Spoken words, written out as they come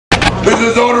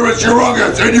This is Oderus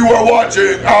Urungus, and you are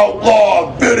watching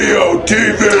Outlaw Video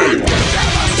TV.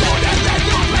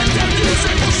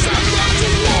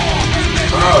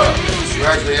 You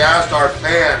actually asked our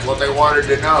fans what they wanted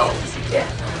to know. Yeah.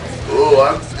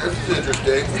 Ooh, this is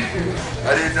interesting.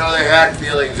 I didn't know they had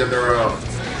feelings of their own.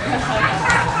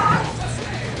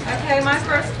 Okay, my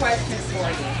first question for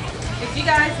you. Did you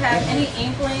guys have any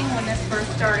inkling when this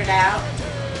first started out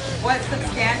what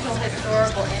substantial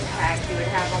historical impact you would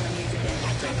have on the music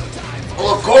industry?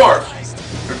 Well, of course.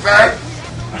 In fact,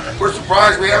 we're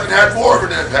surprised we haven't had more of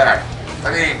an impact.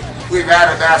 I mean, we've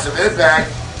had a massive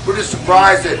impact. We're just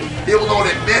surprised that people don't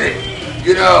admit it.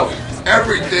 You know,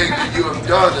 everything that you have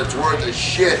done that's worth a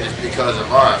shit is because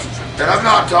of us. And I'm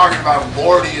not talking about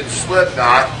Morty and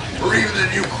Slipknot, or even the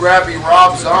new crappy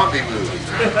Rob Zombie movie.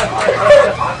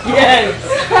 Yes!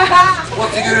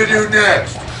 What's he gonna do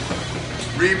next?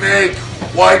 Remake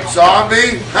White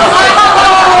Zombie? And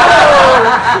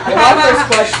my first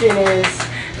question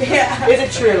is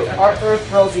it true? Our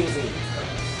Earth rolls easy?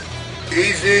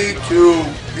 Easy to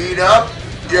beat up?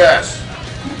 Yes.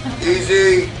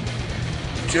 Easy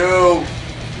to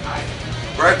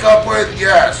break up with?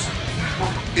 Yes.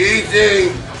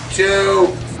 Easy to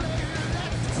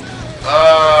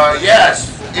yes.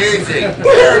 Easy.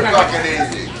 Very fucking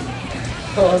easy.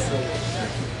 Awesome.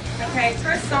 Okay,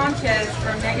 Chris Sanchez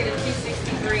from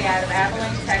 -263 out of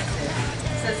Abilene, Texas,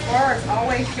 says GWAR has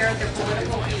always shared their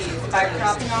political views by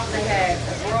chopping off the heads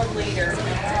of world leaders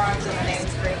and forums in the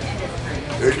mainstream industry.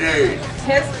 Indeed.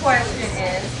 His question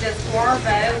is, does GWAR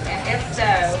vote, and if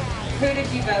so, who did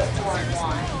you vote for and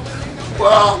why?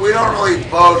 Well, we don't really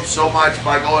vote so much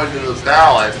by going to the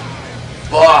ballot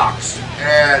box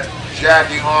and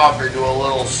jacking off into a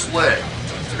little slit.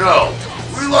 No.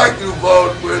 We like to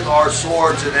vote with our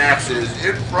swords and axes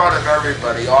in front of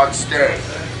everybody on stage.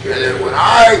 And then when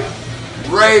I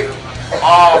rape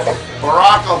off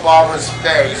Barack Obama's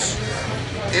face,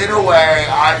 in a way,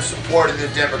 I'm supporting the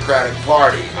Democratic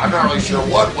Party. I'm not really sure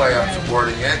what way I'm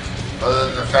supporting it, other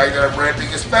than the fact that I'm raping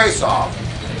his face off.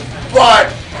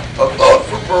 But a vote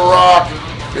for Barack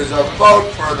is a vote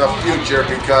for the future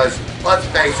because, let's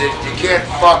face it, you can't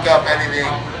fuck up anything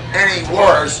any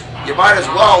worse. You might as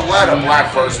well let a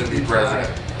black person be president.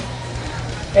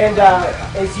 And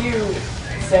as you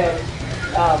said,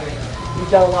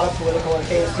 you've done a lot of political and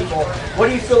famous people. What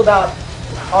do you feel about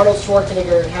Arnold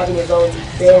Schwarzenegger having his own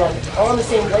band on the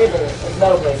same label as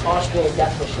Metal Blade, Austrian and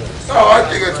Death Machine? Oh, I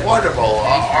think it's wonderful.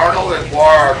 Arnold and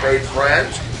GWAR are great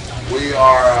friends. We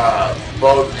are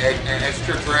both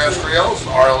extraterrestrials.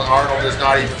 Arnold is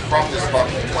not even from this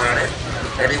fucking planet.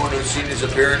 Anyone who's seen his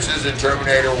appearances in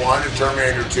Terminator 1 and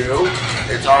Terminator 2,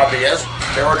 it's obvious.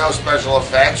 There were no special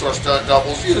effects or stunt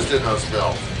doubles used in those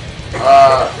films.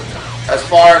 As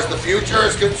far as the future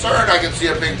is concerned, I can see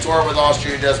a big tour with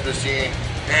Austrian Death Machine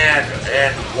and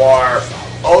GWAR.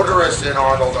 Oderus and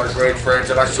Arnold are great friends,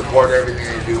 and I support everything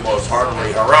they do most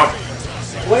heartily. Harumph.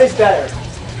 What is better?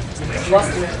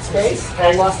 Lust in Space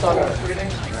or Lust on Earth?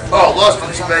 Oh, Lust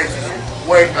in Space is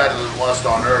way better than Lust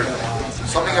on Earth.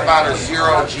 Something about a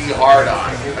zero-G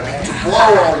hard-on. I mean, to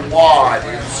blow a wad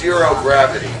in zero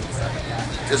gravity,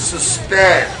 to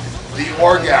suspend the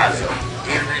orgasm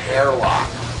in an airlock.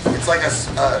 It's like a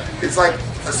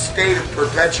state of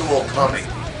perpetual coming.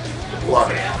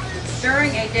 Love it.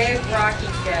 During a Dave Rocky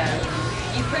show,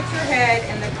 you put your head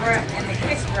in the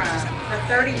kick drum for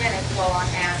 30 minutes while on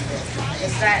acid.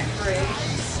 Is that true?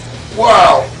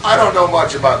 Well, I don't know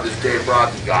much about this Dave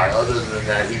Rocky guy other than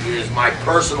that he is my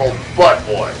personal butt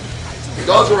boy. He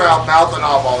goes around mouthing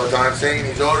off all the time saying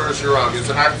he's Oderus Urungus,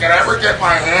 and if I could ever get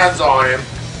my hands on him,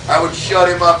 I would shut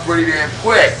him up pretty damn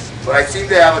quick. But I seem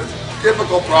to have a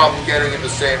difficult problem getting in the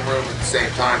same room at the same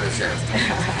time as him.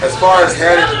 As far as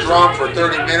head in the drum for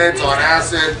 30 minutes on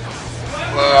acid,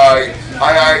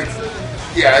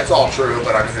 yeah, it's all true,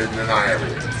 but I'm going to deny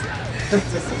everything.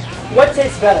 What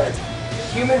tastes better?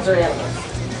 Humans or animals?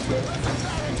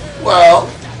 Well,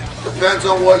 depends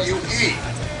on what you eat.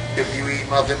 If you eat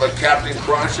nothing but Captain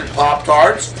Crunch and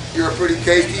Pop-Tarts, you're a pretty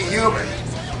tasty human.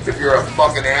 If you're a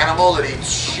fucking animal that eats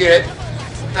shit,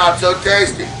 not so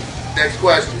tasty. Next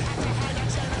question.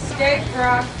 Dave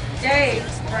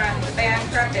from the band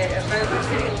Trumpet of Bossier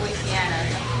City, Louisiana,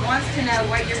 wants to know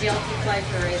what your guilty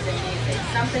pleasure is in music.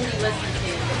 Something you listen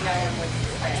to that no one would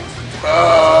suspect.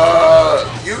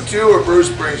 U2 or Bruce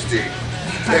Springsteen?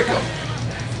 Pick 'em.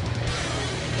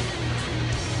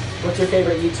 What's your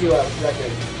favorite U2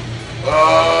 record?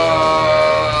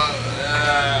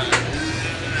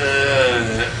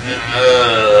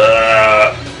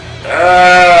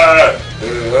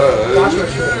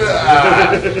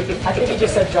 I think he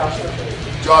just said Joshua Tree.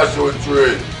 Joshua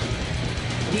Tree.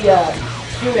 The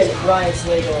human Ryan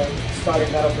Slagle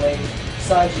started Metal Blade,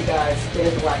 signed you guys,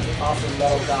 intergalactic awesome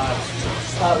metal gods.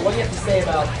 What do you have to say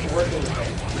about working with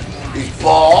him? He's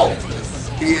bald,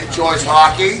 he enjoys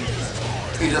hockey,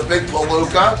 he's a big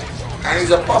palooka, and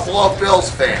he's a Buffalo Bills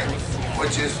fan,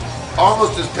 which is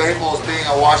almost as painful as being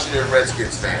a Washington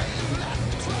Redskins fan.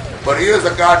 But he is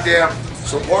a goddamn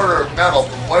supporter of metal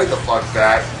from way the fuck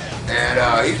back,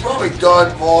 and he's probably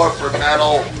done more for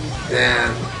metal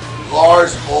than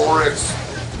Lars Ulrich's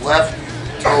left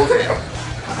toenail.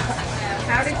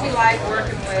 How did you like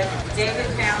working with David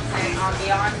Townsend on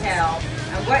Beyond Hell,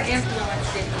 and what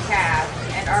influence did he have?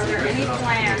 And are there any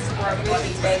plans for a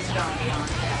movie based on Beyond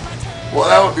Hell? Well,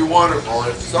 that would be wonderful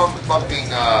if some fucking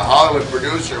Hollywood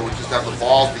producer would just have the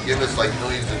balls to give us like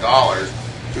millions of dollars.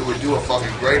 Who would do a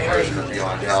fucking great version of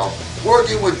Beyond Hell.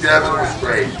 Working with Devin was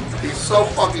great. He's so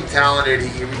fucking talented.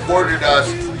 He recorded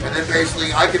us, and then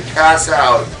basically I could pass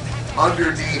out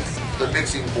underneath the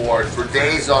mixing board for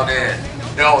days on end,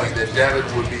 knowing that Devin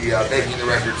would be making the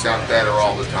record sound better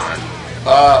all the time.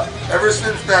 Ever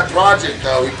since that project,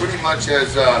 though, he pretty much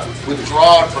has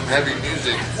withdrawn from heavy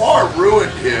music. Far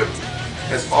ruined him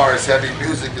as far as heavy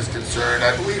music is concerned.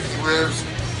 I believe he lives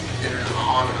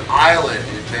on an island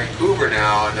in Vancouver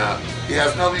now, and he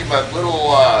has nothing but little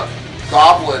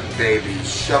goblin babies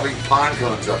shoving pine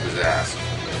cones up his ass.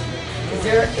 Is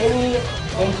there any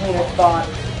inkling or thought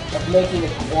of making a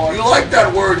GWAR? You like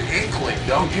that word inkling,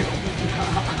 don't you?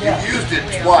 Yeah. You used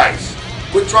it twice.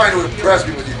 Quit trying to impress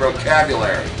me with your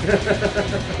vocabulary.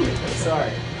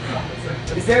 Sorry.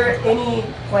 Is there any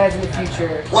plans in the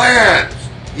future? Plans!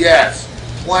 Yes,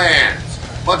 plans.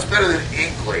 Much better than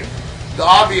inkling. The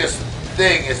obvious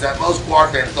thing is that most GWAR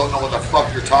fans don't know what the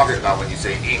fuck you're talking about when you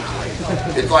say inkling.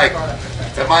 It's like,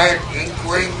 am I an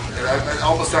inkling? It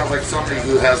almost sounds like somebody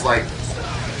who has like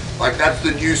that's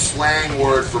the new slang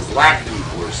word for black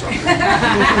people or something.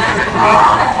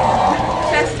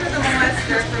 Chester the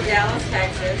Molester from Dallas,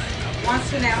 Texas, wants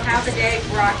to know how the Dave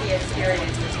Rocky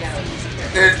experience is going.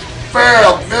 It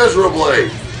failed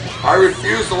miserably. I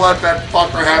refuse to let that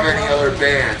fucker have any other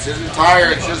bands. His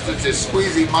entire existence is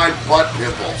squeezing my butt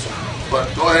nipples. But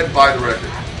go ahead and buy the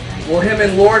record. Will him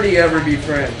and Lordy ever be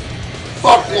friends?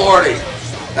 Fuck Lordy.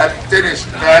 That finished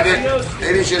faggot.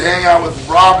 Maybe he should hang out with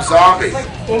Rob Zombie. Like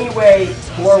anyway,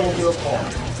 GWAR will do a porn.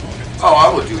 Oh, I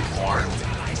will do porn.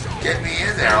 Get me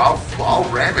in there. I'll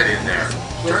ram it in there.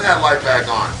 Turn that light back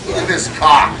on. Look at this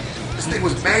cock. This thing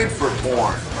was made for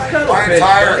porn.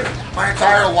 My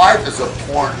entire life is a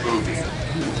porn movie.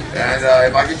 And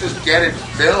if I could just get it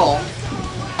filmed,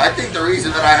 I think the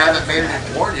reason that I haven't made it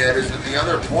in porn yet is that the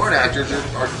other porn actors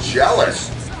are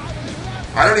jealous.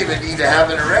 I don't even need to have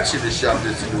an erection to shove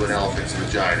this into an elephant's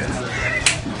vagina.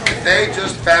 If they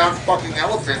just found fucking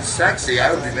elephants sexy,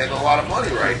 I would be making a lot of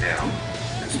money right now.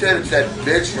 Instead, it's that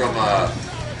bitch from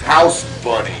House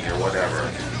Bunny or whatever.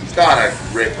 God, I'd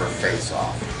rip her face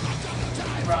off.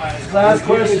 Last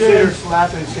question. Consider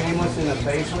slapping Shameless in the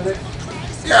face with it?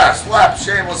 Yeah, slap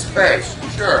Shameless face.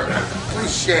 Sure.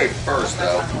 Please shave first,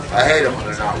 though. I hate them when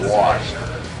they're not washed.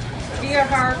 Dear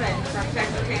Harvin from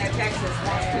Texarkana, Texas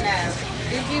wants to know,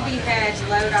 did you behead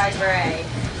Lodi Gray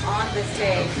on the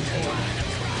stage?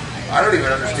 I don't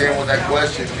even understand what that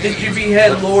question means. Did you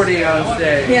behead Lordy on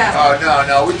stage? Yeah. Oh,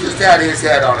 no. We just had his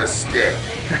head on a stick.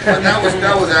 But that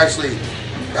was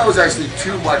actually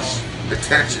too much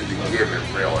attention to give him,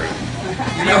 really.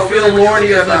 You feel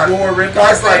Lordy is a more rip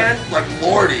guys fan? like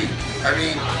Lordy. I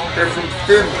mean, they're from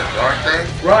Finland, aren't they?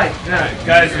 Right. Yeah,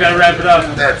 guys, we gotta wrap it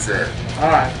up. That's it.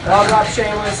 Alright. Rob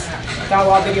Shameless,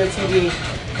 OutlawVideoTV,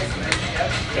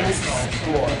 and this is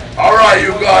GWAR. Alright,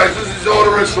 you guys, this is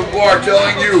Oderus from GWAR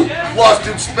telling you, Lost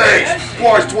in Space,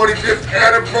 GWAR's 25th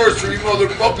anniversary,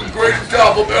 motherfucking greatest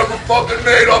album ever fucking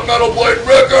made on Metal Blade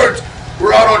Records.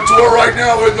 We're out on tour right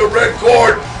now in the Red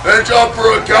Court and Jump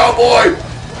for a Cowboy.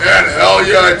 And hell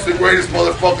yeah, it's the greatest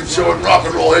motherfucking show in rock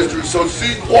and roll history. So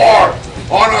see GWAR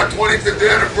on our 25th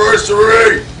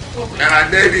anniversary. And I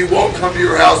maybe won't come to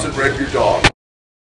your house and break your dog.